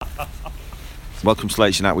Welcome to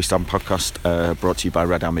Latest United We Stand podcast, brought to you by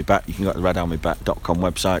Red Army Bet. You can go to the redarmybet.com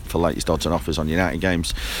website for latest odds and offers on United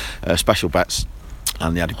games, special bets,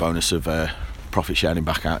 and the added bonus of profit sharing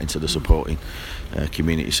back out into the supporting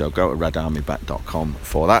community. So go to redarmybet.com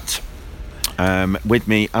for that. With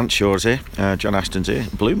me, Ant Shaw's here, John Ashton's here,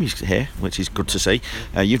 Bloomy's here, which is good to see.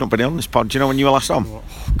 You've not been on this pod. Do you know when you were last on? Oh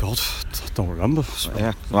God, I don't remember.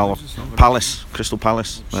 Yeah, well, Crystal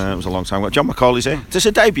Palace. It was a long time ago. John McCauley's here. Is this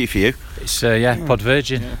a debut for you? It's Pod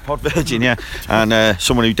Virgin. Yeah, Pod Virgin, yeah. And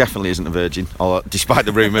someone who definitely isn't a virgin, despite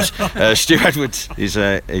the rumours. Stu Edwards is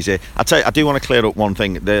here. I tell you, I do want to clear up one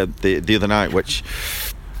thing. The other night, which,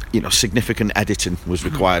 you know, significant editing was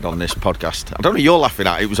required on this podcast. I don't know what you're laughing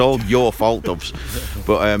at. It was all your fault, Dubs.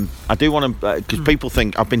 But I do want to, because people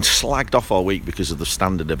think I've been slagged off all week because of the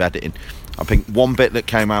standard of editing. I think one bit that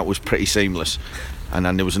came out was pretty seamless, and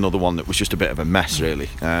then there was another one that was just a bit of a mess, really.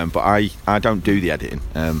 But I don't do the editing.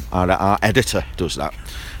 Our editor does that.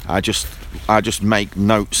 I just make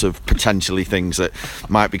notes of potentially things that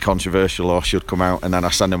might be controversial or should come out, and then I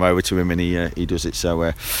send them over to him, and he does it.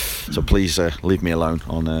 So please leave me alone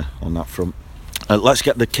on that front. Let's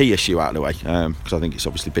get the key issue out of the way, because I think it's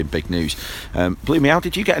obviously been big news. Bloomy, how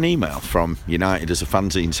did you get an email from United as a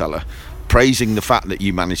fanzine seller praising the fact that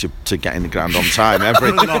you managed to get in the ground on time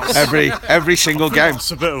every single game?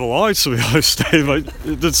 It's a bit of a lie, to be honest, Dave.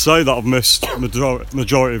 It did say that I've missed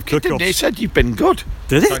majority of kickoffs. It said you've been good.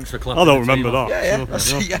 Did it? Thanks for clapping. I don't remember that. Yeah.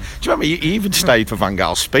 Do you remember you even stayed for Van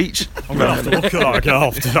Gaal's speech? I'm going to have to look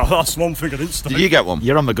at that. That's one thing I didn't stay. Did you get one?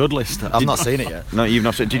 You're on the good list. I've not seen it yet. No, you've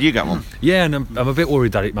not seen it. Did you get one? Yeah, and I'm a bit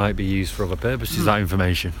worried that it might be used for other purposes, that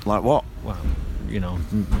information. Like what? Well, you know,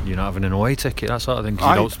 you're not having an away ticket, that sort of thing, 'cause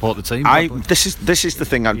you don't support the team. This is the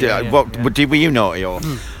thing. Were you naughty or?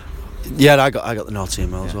 Yeah, I got the naughty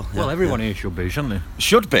email as well. Well, everyone here should be, shouldn't they?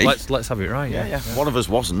 Should be. Let's have it right. Yeah. One of us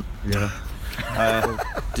wasn't. Yeah.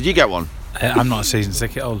 Did you get one? I'm not a season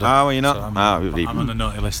ticket holder. Oh, are you not? So I'm on the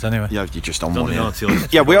naughty list anyway. Yeah, you're just on one. The naughty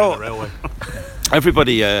list. Yeah, we all.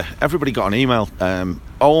 Everybody got an email.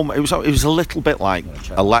 It was a little bit like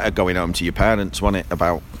a letter going home to your parents, wasn't it,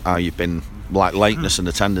 about how you've been, like, lateness and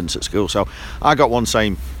attendance at school. So I got one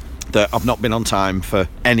saying that I've not been on time for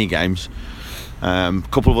any games. A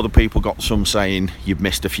couple of other people got some saying you've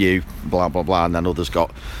missed a few, blah blah blah, and then others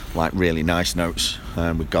got like really nice notes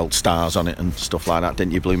with gold stars on it and stuff like that,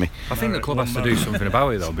 didn't you, Bloomy? I think the club has to do something about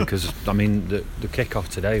it though, because I mean the kick-off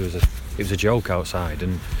today was a joke outside,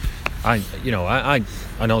 and I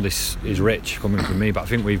know this is rich coming from me, but I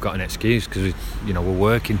think we've got an excuse because we're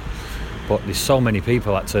working, but there's so many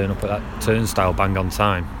people that turn up at that turnstile bang on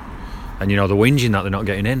time. And they're whinging that they're not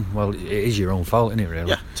getting in. Well, it is your own fault, isn't it? Really?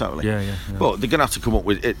 Yeah, totally. Yeah. But they're going to have to come up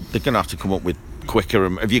with it. They're going to have to come up with quicker.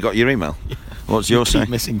 Have you got your email? What's yours say? You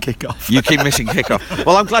keep missing kickoff. You keep missing kickoff.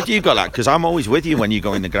 Well, I'm glad you got that, because I'm always with you when you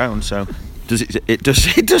go in the ground. So it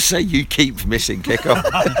does say you keep missing kickoff.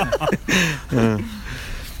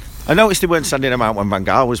 I noticed they weren't sending him out when Van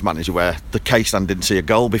Gaal was manager, where the K-stand didn't see a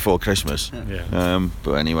goal before Christmas. Yeah.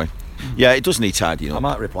 But anyway, yeah, it does need tidying up. I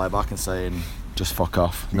might reply back and saying, just fuck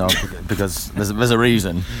off. No, because there's a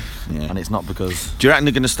reason, and it's not because. Do you reckon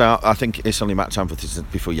they're going to start? I think it's only a matter of time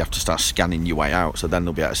before you have to start scanning your way out. So then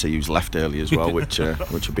they'll be able to see who's left early as well, which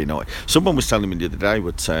would be naughty. Someone was telling me the other day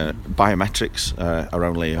that biometrics are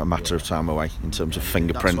only a matter of time away in terms of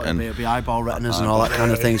fingerprint and it'll be eyeball retinas and all that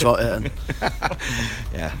kind of things, won't it?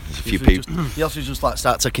 Yeah, there's a few people. You also just like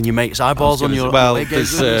start taking your mates' eyeballs on your. Well,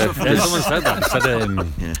 someone said that.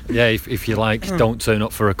 They said, if you don't turn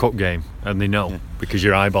up for a cup game, and they know because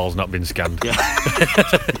your eyeball's not been scanned. Yeah.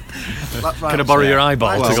 Can I borrow your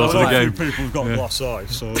eyeball to go to the game? People have got glass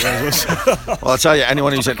eyes. So well, I tell you,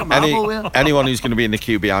 anyone who's going to be in the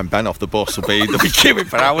queue behind Ben off the bus they'll be queuing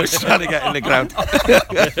for hours trying to get in the ground.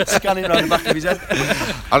 Scanning around the back of his head.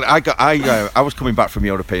 I was coming back from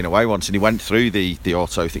European away once, and he went through the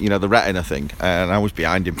auto thing, the retina thing, and I was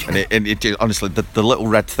behind him, and it honestly, the little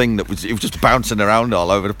red thing it was just bouncing around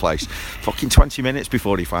all over the place. Fucking 20 minutes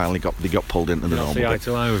before he finally got pulled into the normal. See eye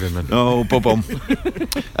to eye with him then. No, bum.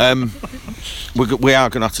 We are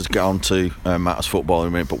going to have to get on to matters football in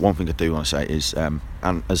a minute, but one thing I do want to say is, and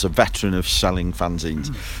as a veteran of selling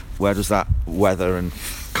fanzines, where does that weather and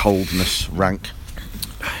coldness rank?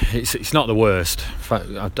 It's not the worst. In fact,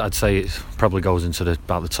 I'd say it probably goes into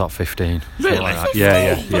about the top 15. Really? Like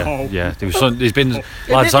yeah. There's been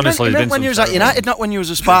lads. Honestly, there's been when you was at United, not when you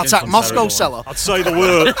was a Spartak Moscow seller. I'd say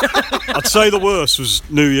the worst was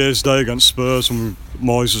New Year's Day against Spurs when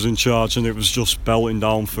Moyes was in charge, and it was just belting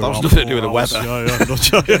down for. That was nothing to do with the weather.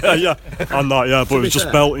 Yeah, and that, but it was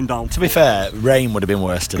just belting down. To be fair, rain would have been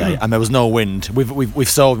worse today, and there was no wind. We've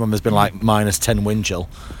sold when there's been like -10 wind chill.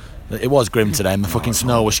 It was grim today, and the fucking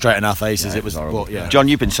snow was straight in our faces. Yeah, it was horrible. but, yeah. John,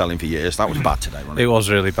 you've been selling for years. That was bad today, wasn't it? It was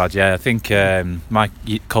really bad, yeah. I think my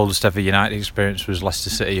coldest ever United experience was Leicester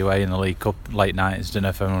City away in the League Cup late 90s. Don't know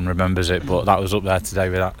if everyone remembers it, but that was up there today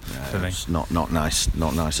with that for me. It's not nice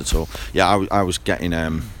at all. Yeah, I was getting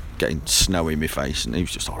snow in my face, and it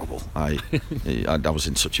was just horrible. I was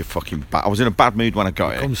in such a fucking I was in a bad mood when I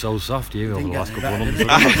got it. Come so soft, you over the last couple of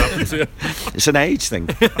months. It's an age thing.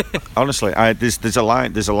 Honestly, there's a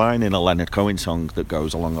line in a Leonard Cohen song that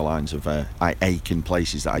goes along the lines of "I ache in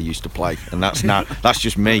places that I used to play," and that's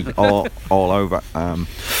just me all over.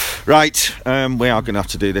 Right, we are going to have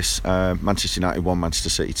to do this. Manchester United 1, Manchester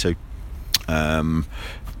City 2.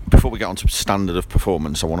 Before we get on to standard of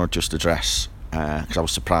performance, I want to just address. Because I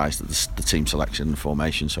was surprised at the team selection and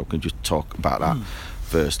formation, so can you just talk about that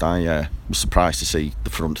first? I was surprised to see the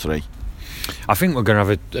front three. I think we're going to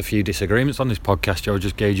have a few disagreements on this podcast, Joe,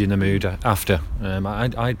 just gauging the mood after.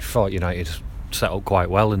 I thought United set up quite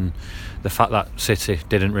well, and the fact that City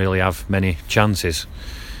didn't really have many chances,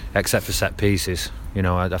 except for set pieces,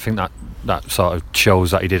 I think that sort of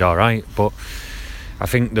shows that he did all right, but I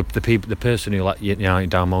think the person who let United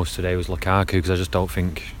down most today was Lukaku, because I just don't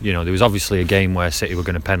think there was obviously a game where City were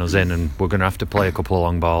going to pen us in, and we're going to have to play a couple of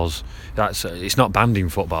long balls. It's not banned in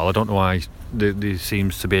football. I don't know why there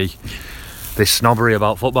seems to be this snobbery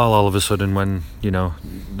about football all of a sudden when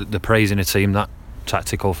they're praising a team that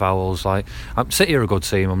tactical fouls. Like City are a good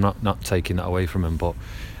team. I'm not taking that away from them, but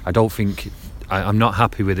I don't think I'm not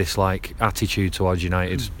happy with this attitude towards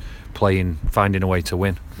United playing, finding a way to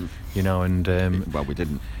win. Well, we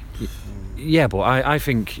didn't. Yeah, but I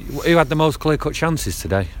think who had the most clear-cut chances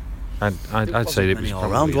today? I'd say it was all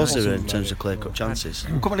round, was there, in terms of clear-cut chances?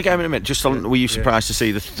 We'll come on the game in a minute. Just were you surprised to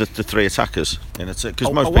see the three attackers? Because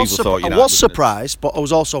most I people thought I was surprised, but I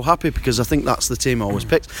was also happy because I think that's the team I always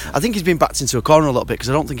picked. I think he's been backed into a corner a little bit because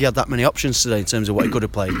I don't think he had that many options today in terms of what he could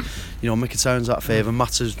have played. Mkhitaryan's out of favour.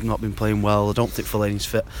 Mata's not been playing well. I don't think Fellaini's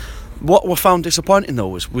fit. What we found disappointing though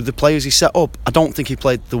was with the players he set up, I don't think he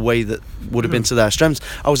played the way that would have been to their strengths.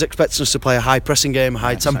 I was expecting us to play a high pressing game,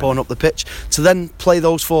 high tempo and up the pitch, to then play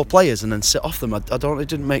those four players and then sit off them. It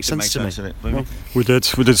didn't make sense to me. No. We did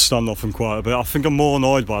stand off them quite a bit. I think I'm more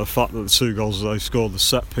annoyed by the fact that the two goals that they scored, the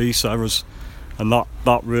set piece errors, and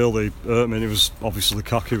that really hurt me. It was obviously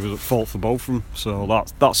Lukaku was at fault for both of them, so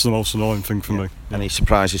that's the most annoying thing for me. Any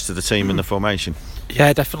surprises to the team in the formation?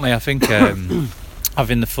 Yeah, definitely. I think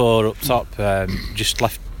having the four up top just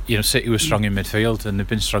left. City was strong in midfield, and they've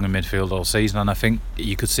been strong in midfield all season, and I think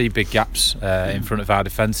you could see big gaps in front of our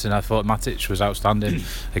defence, and I thought Matic was outstanding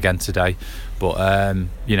again today, but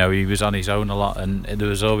he was on his own a lot, and there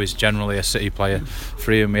was always generally a City player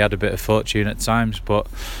free, and we had a bit of fortune at times, but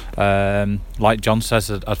like John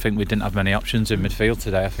says, I think we didn't have many options in midfield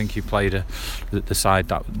today. I think he played the side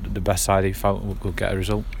that the best side he felt would get a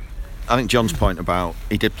result. I think John's point about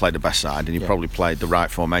he did play the best side, and he probably played the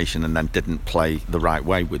right formation and then didn't play the right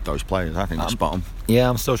way with those players. I think that's spot on. Yeah,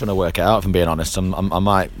 I'm still trying to work it out, if I'm being honest. I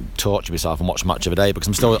might torture myself and watch Match of the Day because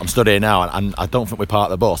I'm stood here now, and I don't think we parked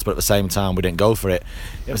the bus, but at the same time we didn't go for it.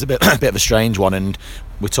 It was a bit of a strange one, and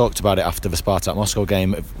we talked about it after the Spartak Moscow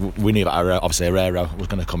game. We knew that obviously Herrera was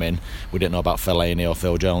going to come in. We didn't know about Fellaini or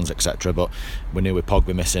Phil Jones, etc. But we knew with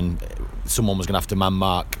Pogba missing, someone was going to have to man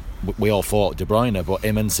mark. We all thought De Bruyne, but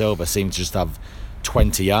him and Silva seemed to just have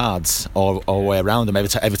 20 yards all the way around them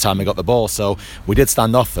every time we got the ball. So we did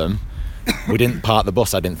stand off them. We didn't park the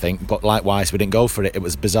bus, I didn't think, but likewise we didn't go for it. It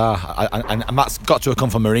was bizarre, and that's got to have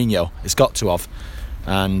come from Mourinho. It's got to have.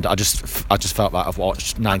 And I just felt like I've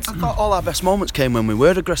watched 90. I thought all our best moments came when we were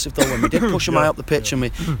aggressive, though, when we did push them high up the pitch, and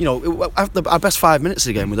we, after our best 5 minutes of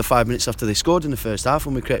the game were the 5 minutes after they scored in the first half,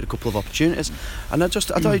 when we created a couple of opportunities, and I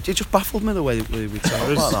thought it just baffled me the way we set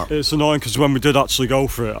up like that. It's annoying because when we did actually go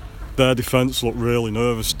for it, their defence looked really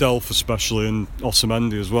nervous, Delph especially, and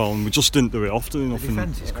Otamendi as well, and we just didn't do it often enough. The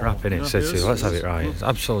defence is crap, innit, City? Let's have it right. It's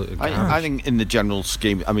absolutely I think in the general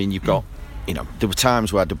scheme, you've got. There were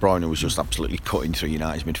times where De Bruyne was just absolutely cutting through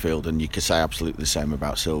United's midfield, and you could say absolutely the same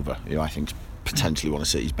about Silva, who I think is potentially one of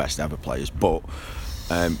City's best ever players. But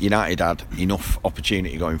United had enough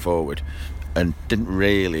opportunity going forward and didn't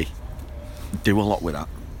really do a lot with that.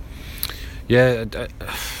 Yeah,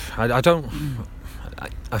 I don't.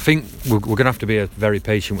 I think we're going to have to be very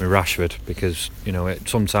patient with Rashford because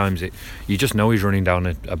sometimes you just know he's running down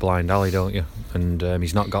a blind alley, don't you? And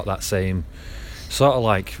he's not got that same sort of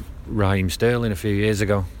like Raheem Sterling a few years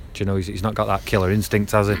ago. Do you know he's not got that killer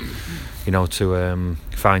instinct, has he? To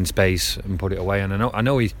find space and put it away. And I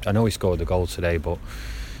know he scored the goal today, but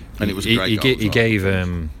and it was a great goal.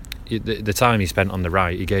 He the time he spent on the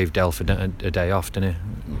right, he gave Delph a day off, didn't he?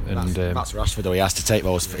 And that's Rashford though. He has to take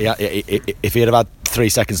those. If he had had 3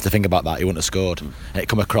 seconds to think about that, he wouldn't have scored. And it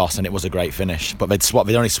come across, and it was a great finish. But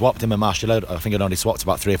they'd only swapped him and Marshall. I think they'd only swapped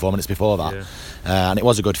about 3 or 4 minutes before that, and it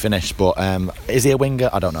was a good finish. But is he a winger?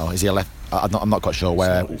 I don't know. Is he a left? I'm not quite sure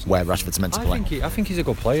where Rashford's meant to play. I think he's a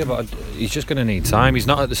good player, but he's just going to need time. He's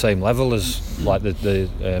not at the same level as like the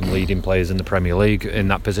leading players in the Premier League in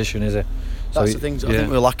that position, is he? That's the thing. I think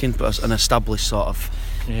we're lacking an established sort of.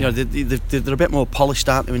 You know, they're a bit more polished,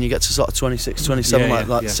 aren't they, when you get to sort of 26,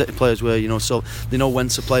 27 City players, where, you know, so they know when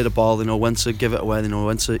to play the ball, they know when to give it away, they know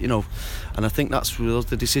when to, you know, and I think that's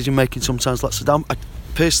the decision making sometimes lets us down.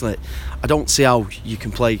 Personally, I don't see how you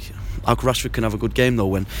can play. How Rashford can have a good game though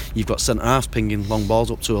when you've got centre halves pinging long balls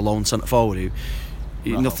up to a lone centre forward who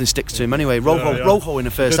nothing sticks to him anyway. Rojo in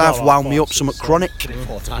the first half wound me up somewhat chronic. Did it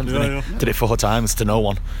 4 times, didn't he? Did it 4 times to no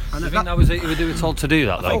one. And you think that was it? He was told to do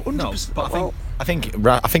that though? No, but I think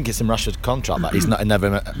it's in Rashford's contract that he's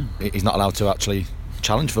not allowed to actually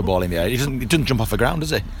challenge for the ball in the air. He doesn't jump off the ground, does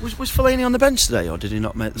he? Was Fellaini on the bench today, or did he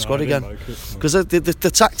not make the squad again? Because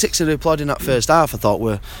the tactics that he applied in that first half, I thought,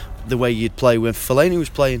 were the way you'd play when Fellaini was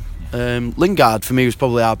playing. Lingard for me was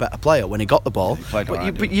probably our better player when he got the ball.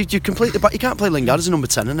 You complete the back. You can't play Lingard as a number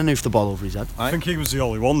 10 and then hoof the ball over his head. I think he was the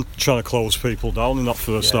only one trying to close people down in that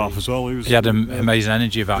first half as well. He had amazing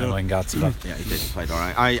energy about him, Lingard today. Yeah, he did. He played all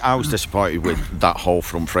right. I was disappointed with that whole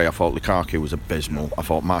front three. I thought Lukaku was abysmal. I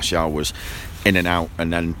thought Martial was in and out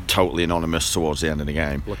and then totally anonymous towards the end of the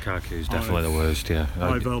game. Lukaku's definitely the worst. Yeah,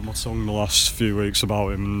 I've held my tongue the last few weeks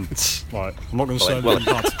about him. And, like, I'm not going to say anything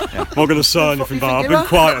bad. I'm not going to say anything bad. I've been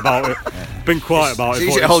quiet about it.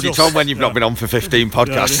 It's easy to hold your tongue when you've not been on for 15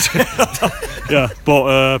 podcasts.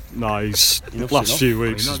 He's last few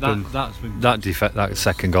weeks has been that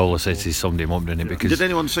second goal of City summed him up, didn't it? Because did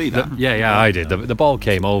anyone see that? I did. The ball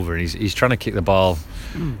came over and he's trying to kick the ball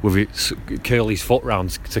with curl his foot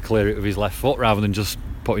round to clear it with his left foot rather than just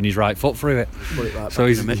putting his right foot through it. So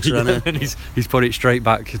he's put it straight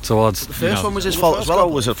back towards. The first one was his fault as well.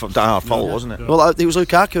 Was a fault, wasn't it? Well, it was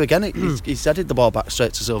Lukaku again. He headed the ball back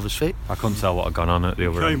straight to Silva's feet. I couldn't tell what had gone on at the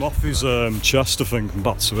other end. Came off his chest, I think, and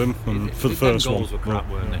back to him. And for the first one, goals were crap,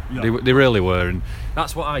 weren't they? Yeah. They really were, and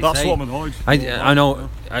that's what I say. That's what I'm annoyed. I know.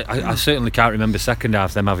 I certainly can't remember second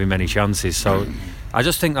half them having many chances. So I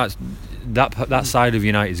just think that side of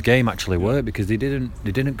United's game actually worked because they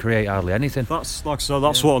didn't create hardly anything. That's like I said,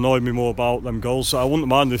 that's what annoyed me more about them goals. I wouldn't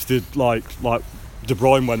mind if they'd like De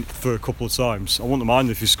Bruyne went for a couple of times. I wouldn't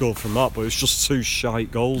mind if he scored from that, but it's just 2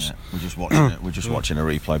 shite goals. Yeah, we're just watching it. We're just watching a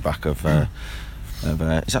replay back of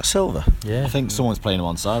is that Silva? Yeah, I think someone's playing him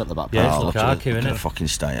on side at the back. Yeah, it's Lukaku, isn't it? Fucking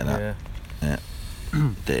stay at that. Yeah.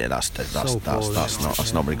 Dear, that's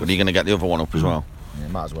not very good. Are you going to get the other one up as well? Yeah,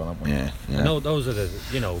 might as well, haven't we? Yeah. No, those are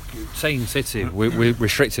saying City. We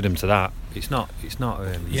restricted them to that. It's not.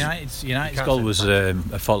 United's goal was a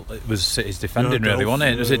fault. It was City's defending, really,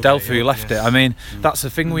 wasn't it? Was it Delph who left it? I mean, that's the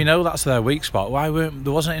thing. We know that's their weak spot.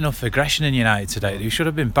 There wasn't enough aggression in United today? They should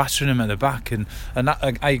have been battering them at the back, and that,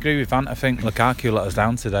 I agree with Ant. I think Lukaku let us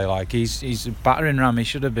down today. Like he's a battering ram. He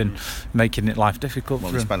should have been making it life difficult for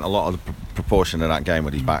him. He spent a lot of the proportion of that game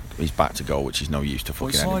with his back to goal, which is no use to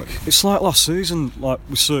fucking anybody. It's like last season, like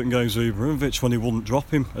with certain games with Ibrahimovic when he wouldn't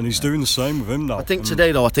drop him, and he's doing the same with him now. I think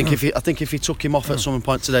today though, if he took him off at some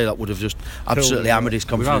point today, that would have just absolutely hammered his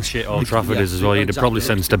confidence. Without shit Old Trafford is as well, you'd have probably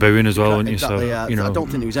sensed a booing as well, wouldn't you? Exactly, so, I don't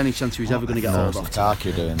think there was any chance he was ever going to get hold of.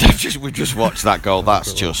 Lukaku doing that. We just watched that goal.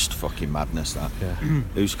 That's just fucking madness. That. Yeah.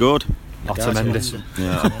 Who scored? Otamendi.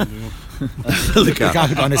 Yeah. Lukaku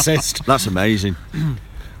got an assist. That's amazing.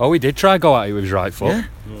 Oh, he did try go at it with his right foot.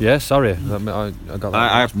 Yeah, sorry. I got that.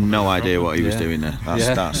 I have no idea what he was doing there.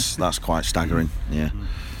 That's quite staggering. Yeah.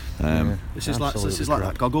 This is like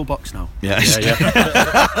that goggle box now. Yeah. We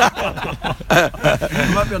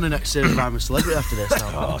might be on the next series of I'm a Celebrity after this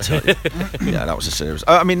now. Yeah, that was a series.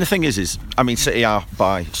 I mean, the thing is City are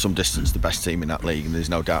by some distance the best team in that league, and there's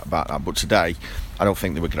no doubt about that. But today, I don't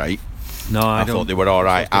think they were great. No, I thought they were all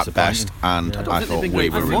right at best, and I thought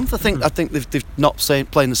we were. I think they've not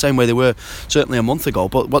playing the same way they were certainly a month ago.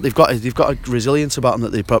 But what they've got is they've got a resilience about them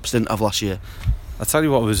that they perhaps didn't have last year. I'll tell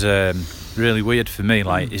you what was really weird for me.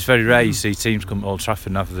 Like, it's very rare you see teams come to Old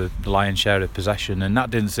Trafford and have the lion's share of possession, and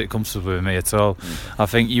that didn't sit comfortable with me at all. I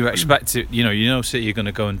think you expect it. You know City are going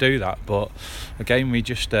to go and do that, but again we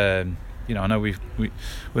just. I know we're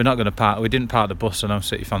not going to park. We didn't park the bus. I know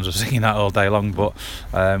City fans were singing that all day long, but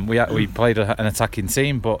we played an attacking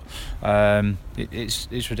team. But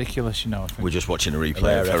it's ridiculous, I think. We're just watching a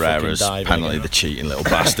replay of Herrera's penalty, the cheating little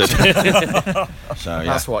bastard. So yeah,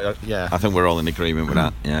 That's what. Yeah. I think we're all in agreement with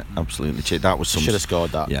that. Yeah, absolutely. That was some. Should have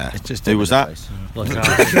scored that. Yeah. It's just Who was that?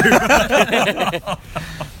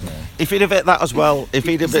 If he'd have hit that as well, if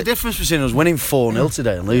he'd have the hit, difference between us winning 4-0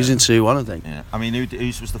 today and losing 2-1, I think. yeah. I mean,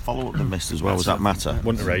 whose was the follow-up that missed as well? Was that Mata?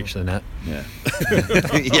 Wouldn't have reached the net. Yeah.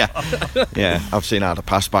 Yeah. I've seen how the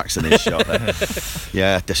pass backs in his shot there.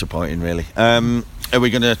 Yeah, disappointing really. Are we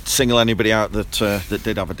going to single anybody out that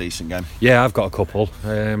did have a decent game? Yeah, I've got a couple.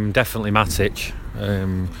 Definitely Matic.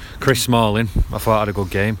 Chris Smalling, I thought had a good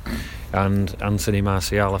game. And Anthony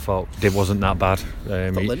Martial, I thought wasn't that bad.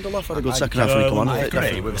 But Lindelof had a good second half when he come on. I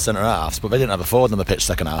agree with the centre halves, but they didn't have a forward on the pitch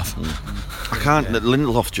second half. I can't.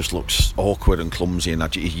 Lindelof just looks awkward and clumsy, and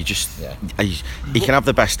he can have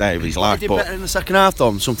the best day of his life. He did But better in the second half,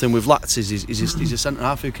 though. Something we've lacked is he's a centre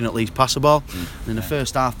half who can at least pass a ball. And in the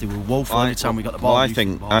first half, they were woeful every time we got the ball. I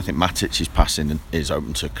think Matic's passing is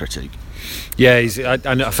open to critique. Yeah,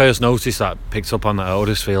 I first noticed that, picked up on that at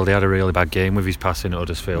Huddersfield. He had a really bad game with his passing at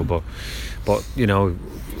Huddersfield, but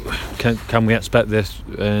can we expect this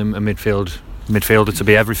a midfielder to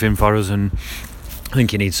be everything for us? And I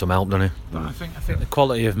think he needs some help, doesn't he? But I think the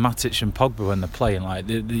quality of Matic and Pogba when they're playing, like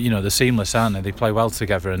they're seamless, aren't they? They play well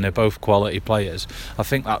together, and they're both quality players. I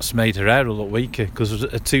think that's made Herrera look weaker, because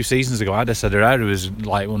 2 seasons ago I'd have said Herrera was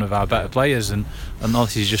like one of our better players, and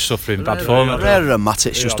he's just suffering bad form. Herrera and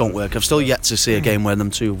Matic just don't work. I've still yet to see a game where them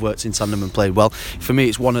two have worked in tandem and played well. For me,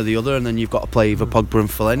 it's one or the other, and then you've got to play either Pogba and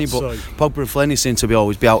Fellaini. But Pogba and Fellaini seem to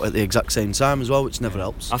always be out at the exact same time as well, which never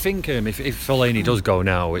helps. I think if Fellaini does go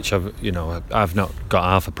now, which I've not got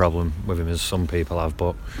half a problem with him as some people have,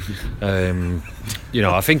 but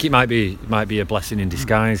I think it might be a blessing in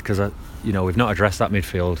disguise, because we've not addressed that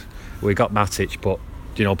midfield. We got Matic, but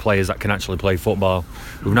players that can actually play football,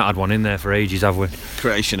 we've not had one in there for ages, have we?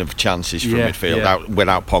 Creation of chances from midfield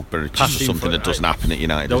without Pogba, it's just something that doesn't happen at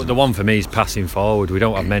United. The one for me is passing forward. We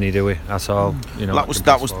don't have many, do we? That's all.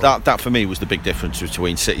 That for me was the big difference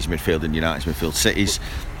between City's midfield and United's midfield. City's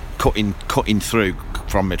cutting through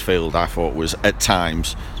from midfield, I thought, was at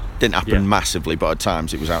times, didn't happen massively, but at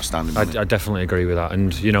times it was outstanding. I definitely agree with that,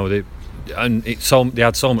 and they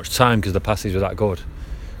had so much time because the passes were that good.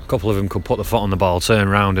 A couple of them could put the foot on the ball, turn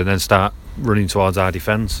around, and then start running towards our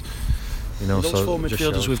defence. Those 4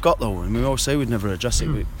 midfielders we've got, though, and we always say we'd never address it.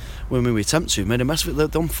 When we attempt to, made a mess of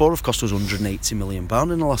it. Them 4 have cost us £180 million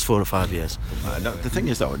in the last 4 or 5 years. The thing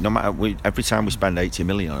is, though, no matter every time we spend 80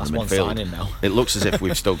 million on a midfield, it looks as if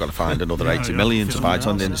we've still got to find another 80 million to buy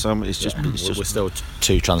on in. So it's just we're still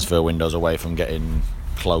 2 transfer windows away from getting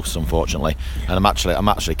close, unfortunately. And I'm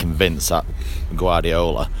actually convinced that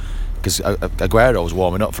Guardiola, because Aguero was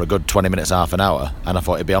warming up for a good 20 minutes, half an hour, and I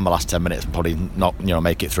thought he'd be on the last 10 minutes and probably not,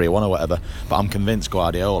 make it 3-1 or whatever. But I'm convinced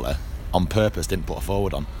Guardiola, on purpose, didn't put a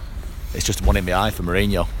forward on. It's just one in the eye for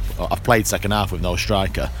Mourinho. I've played second half with no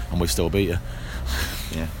striker, and we've still beat you.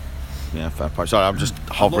 Yeah, fair point. Sorry, I'm just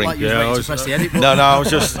hovering. Like I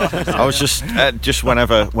was just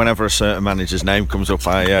whenever a certain manager's name comes up,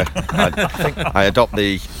 I adopt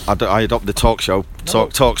the talk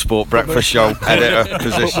sport breakfast show editor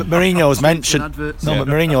position. Mourinho was mentioned. But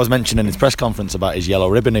Mourinho was mentioned in his press conference about his yellow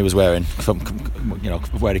ribbon he was wearing, from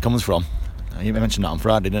where he comes from. He mentioned that on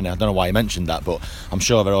Friday, didn't he? I don't know why he mentioned that, but I'm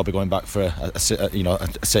sure they'll all be going back for a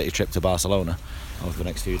city trip to Barcelona over the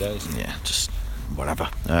next few days. Yeah, just whatever.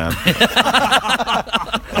 Look,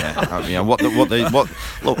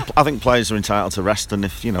 I think players are entitled to rest, and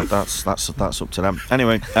if that's up to them.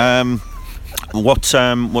 Anyway,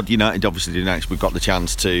 what United obviously do next? We've got the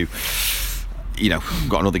chance to, we've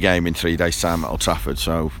got another game in 3 days' time at Old Trafford,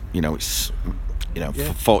 so it's.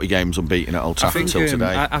 40 games unbeaten at Old Trafford until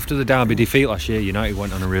today. After the Derby defeat last year, United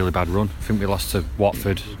went on a really bad run. I think we lost to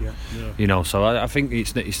Watford. So I think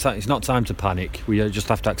it's not time to panic. We just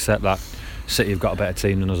have to accept that City have got a better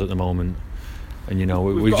team than us at the moment. And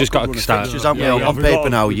we've just got to start. On paper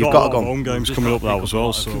now, you've got to go. Home games coming up now as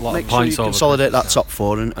well, so make sure you consolidate that top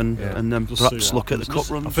 4 and then perhaps look at the cup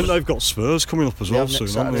run. I think they've got Spurs coming up as well soon.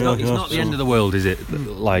 It's not the end of the world, is it?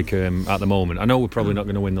 Like at the moment, I know we're probably not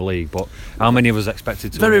going to win the league, but how many of us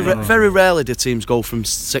expected to? Very rarely do teams go from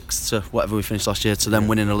 6th to whatever we finished last year to then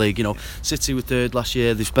winning a league. City were 3rd last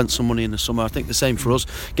year. They spent some money in the summer. I think the same for us.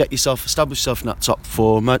 Establish yourself in that top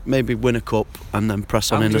 4, maybe win a cup, and then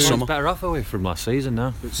press on in the summer. Better off away from last last season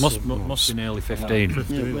now. Must be nearly 15.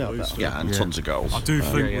 Yeah, and tons of goals. I do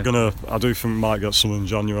think I do think we might get some in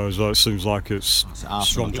January as well. It seems like it's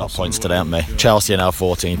Arsenal got points today, haven't they? Chelsea are now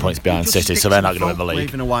 14 points behind City, so they're not going to win the league.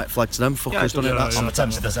 Waving a white flag to them fuckers, done it? That's on the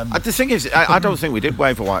 10th of December. The thing is, I don't think we did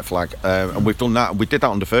wave a white flag, and we've done that. We did that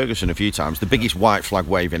under Ferguson a few times. The biggest white flag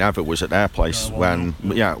waving ever was at their place when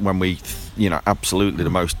we, absolutely the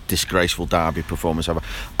most disgraceful derby performance ever.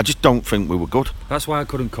 I just don't think we were good. That's why I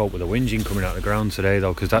couldn't cope with the whinging coming out of the ground today,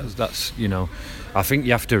 though, because that's I think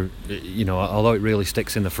you have to, although it really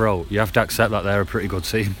sticks in the throat, you have to accept that they're a pretty good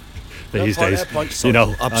team these days.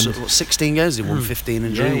 Absolutely. 16 games, they won 15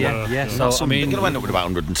 in June. Yeah. So I mean, they're going to end up with about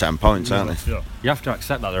 110 points, aren't they? Yeah. You have to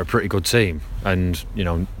accept that they're a pretty good team, and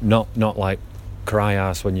not like cry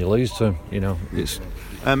ass when you lose to them. It's.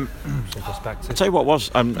 I'll tell you what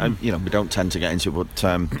was, we don't tend to get into it, but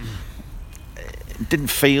it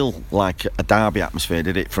didn't feel like a derby atmosphere,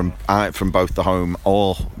 did it? From both the home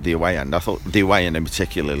or the away end. I thought the away end in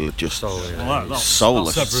particular just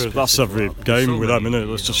soulless. That's every game with them, isn't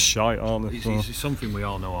it? It's just shite, aren't they? It's something we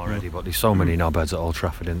all know already, but there's so many knobheads at Old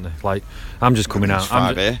Trafford, isn't there? Like, I'm just coming out.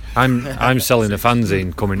 I'm selling the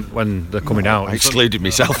fanzine when they're coming out. I excluded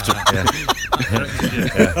myself.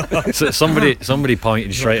 So somebody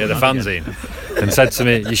pointed straight at the fanzine and said to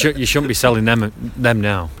me, "You shouldn't be selling them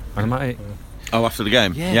now." And I'm like, oh, after the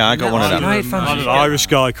game? Yeah, I got one of them. I had an Irish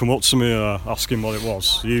guy come up to me asking what it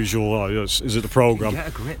was. The usual, is it the programme?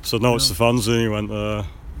 So no, it's the fanzine. He went,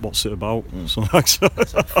 what's it about?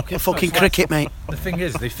 Fucking cricket, mate. The thing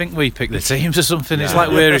is, they think we pick the teams or something. It's like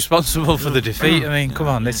we're responsible for the defeat. I mean, come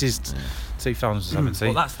on, this is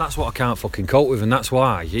 2017. Well, that's what I can't fucking cope with, and that's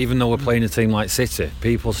why, even though we're playing a team like City,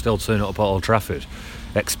 people still turn up at Old Trafford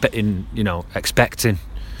expecting.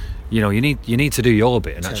 You need to do your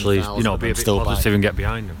bit and actually, be a bit positive and get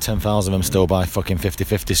behind them. 10,000 of them still buy fucking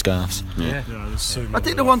 50-50 scarves. Yeah. I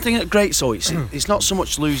think the one thing that's great, so it's not so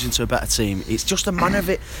much losing to a better team, it's just the manner of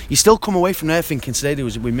it. You still come away from there thinking today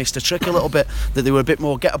we missed a trick a little bit, that they were a bit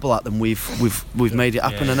more gettable at than we've made it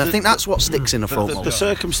happen, and I think that's what sticks in the football. The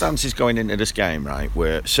circumstances going into this game, right,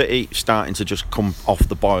 where City starting to just come off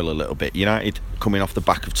the boil a little bit, United coming off the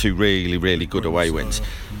back of two really, really good away wins,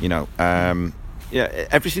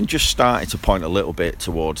 everything just started to point a little bit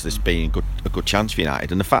towards this being a good chance for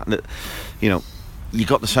United, and the fact that you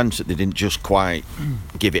got the sense that they didn't just quite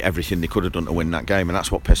give it everything they could have done to win that game, and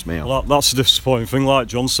that's what pissed me off. Well, that's a disappointing thing. Like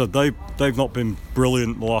John said, they've not been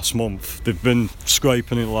brilliant the last month. They've been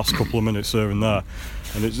scraping it the last couple of minutes here and there,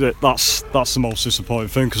 and that's the most disappointing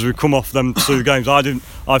thing, because we've come off them two games. I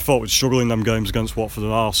thought we'd struggle in them games against Watford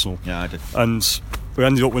and Arsenal. Yeah, I did. And we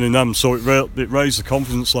ended up winning them, so it raised the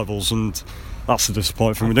confidence levels, and that's the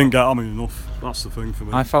disappointing thing. We didn't get enough. That's the thing for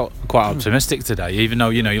me. I felt quite optimistic today, even though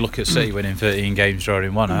you look at City winning 13 games,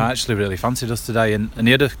 drawing one. I actually really fancied us today, and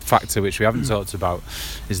the other factor which we haven't talked about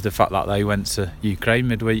is the fact that they went to Ukraine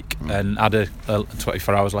midweek and had a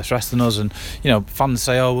 24 hours less rest than us. And fans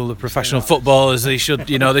say, "Oh well, the professional footballers they should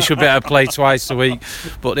be able to play twice a week."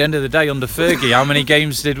 But at the end of the day, under Fergie, how many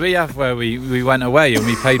games did we have where we went away and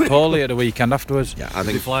we played poorly at the weekend afterwards? Yeah, I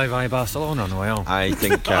think we fly via Barcelona on the way home.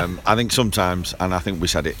 I think sometimes, and I think we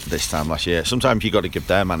said it this time last year, sometimes you've got to give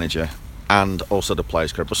their manager and also the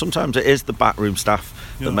players credit, but sometimes it is the backroom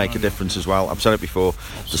staff that make a difference as well. I've said it before,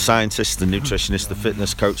 the scientists, the nutritionists, the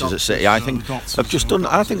fitness coaches at City, I think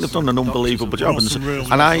they've done an unbelievable job,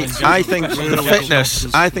 and I think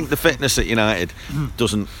the fitness at United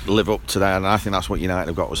doesn't live up to that, and I think that's what United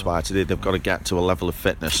have got to aspire to do. They've got to get to a level of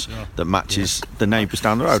fitness that matches the neighbours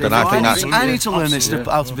down the road, and I need to learn this.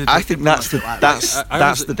 I think that's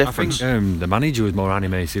the difference. I think the manager was more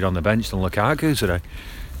animated on the bench than Lukaku today.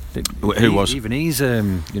 Who was? Even he's,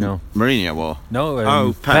 Mourinho or?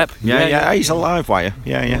 No, Pep. Yeah, he's a live wire.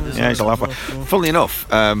 Yeah, he's a live wire. Funnily enough,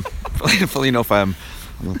 I'm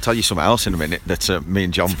going to tell you something else in a minute that me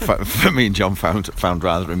and John found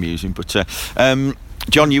rather amusing. But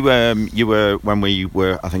John, you were when we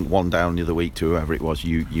were, I think, 1 down the other week to whoever it was.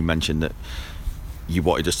 You mentioned that you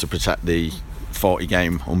wanted us to protect the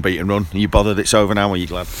 40-game unbeaten run. Are you bothered it's over now? Or are you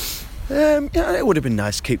glad? It would have been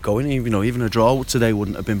nice to keep going. Even a draw today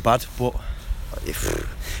wouldn't have been bad, but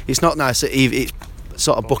it's not nice that it's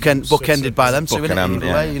sort of bookended by them two,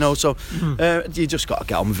 innit? So you just got to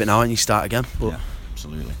get on with it now and you start again. But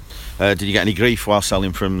absolutely. Did you get any grief while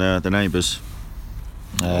selling from the neighbours?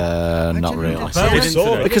 Not really.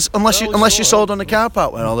 Because unless you sold on the car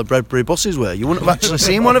park where all the Bredbury buses were, you wouldn't have actually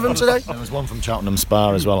seen one of them today. There was one from Cheltenham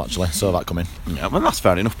Spa as well, actually. Saw that coming. Yeah, well, that's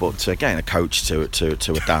fair enough. But getting a coach to a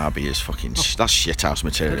derby is fucking that's shithouse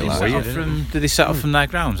material. Did they set off from their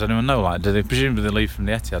grounds? Anyone know? Like, do they presumably leave from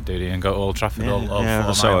the Etihad, do they, and go to Old Trafford all 4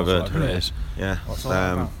 miles? So I've heard. Whatever it is. Yeah.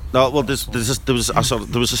 No, well, there was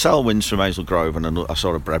a Selwyn's from Hazel Grove, and I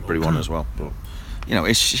saw a Bredbury one as well. But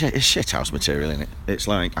it's shithouse material, isn't it? It's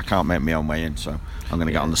like I can't make my own way in, so I'm going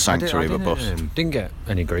to get on the Sanctuary of a bus. Didn't get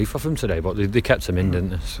any grief off him today, but they kept him in, didn't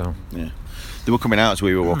they? So yeah, they were coming out as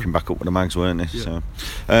we were walking back up with the mags, weren't they? Yeah.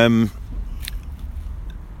 So,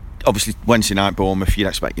 obviously Wednesday night Bournemouth, you'd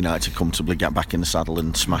expect United to comfortably get back in the saddle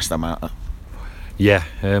and smash them out. Yeah,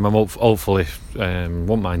 I'm hopefully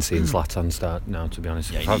won't mind seeing Zlatan start now. To be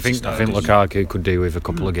honest, I think Lukaku could do with a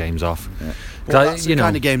couple of games off. Yeah. Well, that's the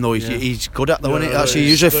kind of game though he's good at, though, isn't it? Actually, he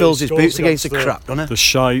usually fills his boots against the crap, doesn't he? The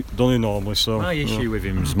shite, don't he normally? So my issue with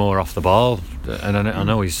him is more off the ball, and I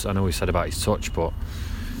know he said about his touch, but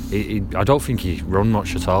I don't think he run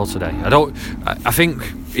much at all today. I think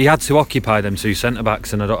he had to occupy them 2 centre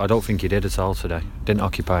backs, and I don't think he did at all today. Didn't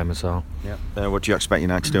occupy him at all. Yeah. What do you expect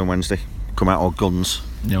United to do on Wednesday? Come out all guns?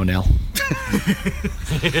 0-0.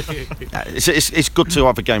 It's good to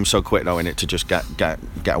have a game so quick though, innit, to just get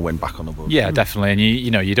a win back on the board. Yeah, definitely. And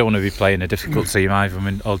you don't want to be playing a difficult team either. I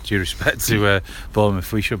mean, all due respect to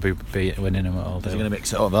Bournemouth, we should be winning them all day. He's going to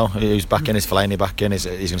mix it up though. Who's back in? Is Fellaini back in? He's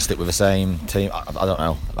going to stick with the same team? I don't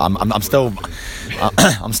know.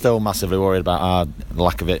 I'm still massively worried about our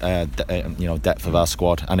lack of depth of our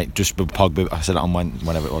squad, and it just with Pogba. I said it on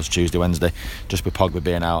whenever it was, Tuesday, Wednesday. Just with Pogba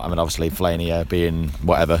being out. I mean, obviously Fellaini being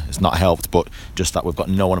whatever, it's not helped, but just that we've got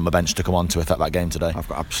no one on the bench to come on to affect that game today. I've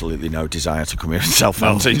got absolutely no desire to come here and sell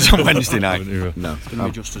fancies on Wednesday night. No, it's going to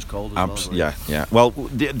be just as cold as well. Yeah. Well,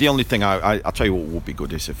 the only thing I'll tell you what would be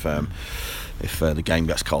good is if the game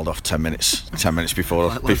gets called off 10 minutes before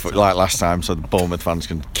like last time, so the Bournemouth fans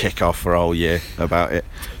can kick off for a whole year about it.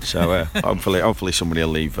 So hopefully somebody will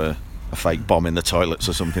leave a fake bomb in the toilets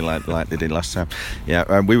or something like they did last time.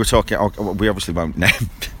 Yeah, we were talking. We obviously won't name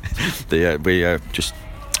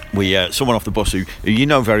someone off the bus who you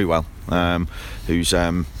know very well, who's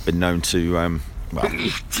been known to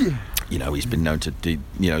he's been known to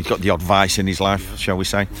he's got the odd vice in his life, shall we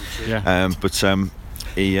say? Yeah. But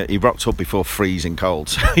he rocked up before freezing cold,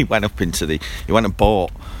 so he went and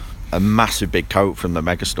bought a massive big coat from the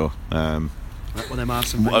megastore. Like one of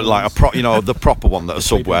them the proper one that a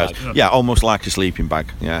sub wears. Yeah, almost like a sleeping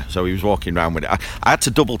bag. Yeah, so he was walking around with it. I had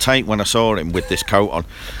to double take when I saw him with this coat on,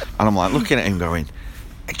 and I'm like looking at him going,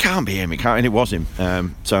 it can't be him, and it was him.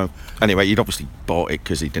 So anyway, he'd obviously bought it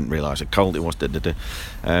because he didn't realise how cold it was.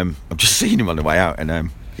 I've just seen him on the way out, and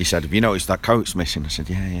he said, have you noticed that coat's missing? I said,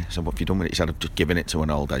 yeah. So what have you done with it? He said, I've just given it to an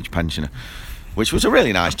old age pensioner. Which was a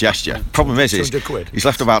really nice gesture. Problem is he's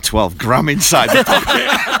left about 12 gram inside the pocket.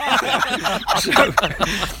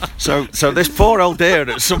 so this poor old dear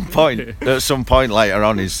at some point later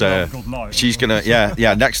on is she's gonna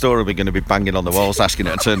next door will be going to be banging on the walls asking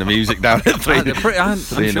her to turn the music down at 3. I'm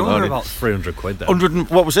sure they're about 300 quid then. 100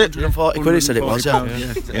 what was it? 140 quid he said it was.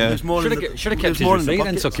 Yeah. Should have kept his receipt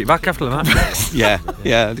and took it back after the match.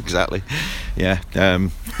 yeah, exactly. Yeah,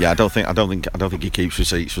 I don't think he keeps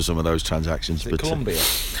receipts for some of those transactions. But Colombia?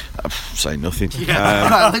 Say nothing.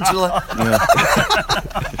 Literally.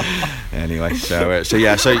 Anyway, so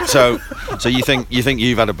you think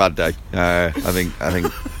you've had a bad day? I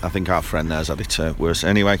think our friend there's had it worse.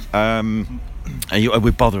 Anyway, are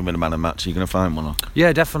we bothering with a man of match? Are you going to find one? Or?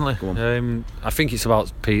 Yeah, definitely. I think it's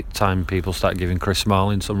about time people start giving Chris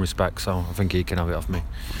Smalling some respect, so I think he can have it off me.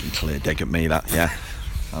 Clear dig at me, that, yeah.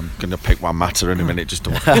 I'm going to pick one matter in a minute. Just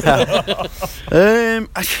don't.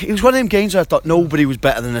 It was one of them games where I thought nobody was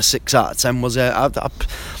better than a 6 out of 10. Was it?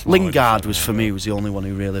 Lingard was for me was the only one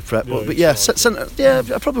who really threat. But yeah,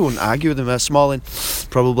 I probably wouldn't argue with him. Smalling,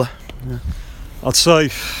 probably. Yeah. I'd say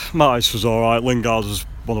Mattis was all right. Lingard was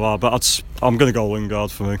one of our best. I'm going to go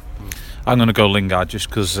Lingard for me. I'm going to go Lingard just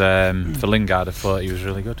because for Lingard I thought he was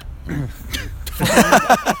really good.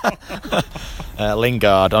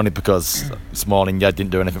 Lingard only because Smalling didn't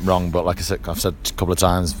do anything wrong, but like I've said a couple of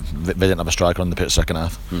times, they didn't have a striker on the pitch second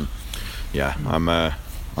half. Yeah, I'm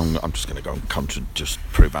just going to go just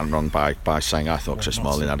prove I'm wrong by saying I thought Chris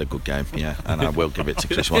Smalling had a good game. Yeah, and I will give it to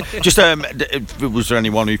Chris Smalling. Just was there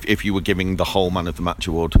anyone if you were giving the whole man of the match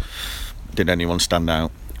award, did anyone stand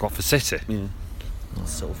out? What for City?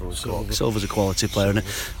 Silva's a quality player, and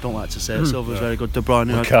don't like to say it. Silva's very good. De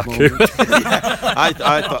Bruyne.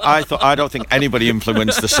 I don't think anybody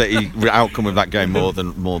influenced the City outcome of that game more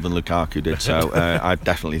than Lukaku did. So I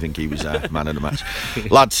definitely think he was man of the match.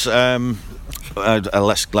 Lads,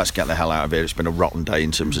 let's get the hell out of here. It's been a rotten day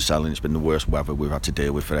in terms of selling. It's been the worst weather we've had to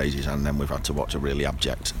deal with for ages, and then we've had to watch a really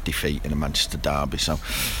abject defeat in a Manchester derby, so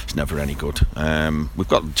it's never any good. We've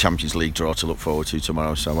got the Champions League draw to look forward to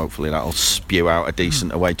tomorrow, so hopefully that'll spew out a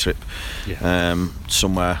decent away trip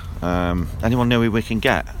somewhere. Anyone know who we can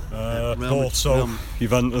get? Porto,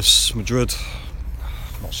 Juventus, Madrid.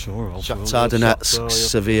 Not sure. Shakhtar Donetsk,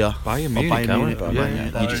 Sevilla, Bayern Munich.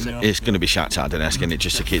 It's going to be Shakhtar Donetsk, isn't it,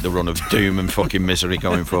 just to keep the run of doom and fucking misery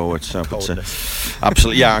going forward. So,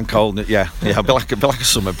 absolutely, and cold. It'll be like a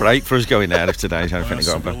summer break for us going there if today's anything to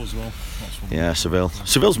go about. Yeah, Seville.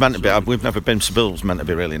 Seville's meant to be. We've never been. Seville's meant to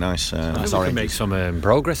be really nice. I think we can make some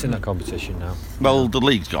progress in that competition now. Well, the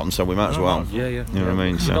league's gone, so we might as well. Yeah. You know what I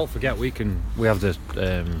mean? So. Don't forget, we have the.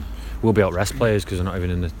 We'll be able to rest players because they're not even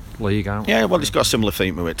in the league, aren't we? Yeah, well, it's got a similar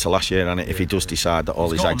theme to it to last year, and if he does decide that all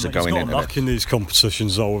his eggs are going in. He's in these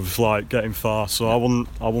competitions though, of like getting far. So I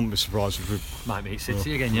wouldn't be surprised if we might meet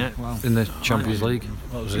City again, in the Champions League.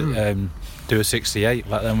 What was it? Do a 68,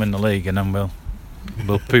 let them win the league, and then we'll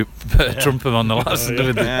trump them on the last and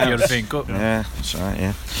do the European Cup. Yeah, that's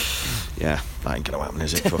right. Yeah, that ain't gonna happen,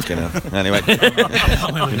 is it? Fucking hell. Anyway,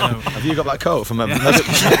 have you got that coat from? No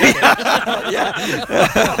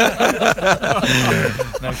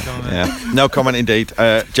comment. Yeah, no comment indeed.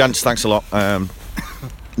 Gents, thanks a lot.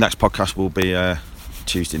 Next podcast will be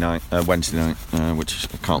Wednesday night, which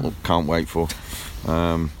I can't wait for.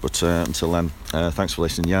 But until then, thanks for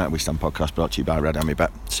listening. Yeah, We Stand podcast brought to you by Red Army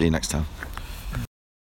Bet. See you next time.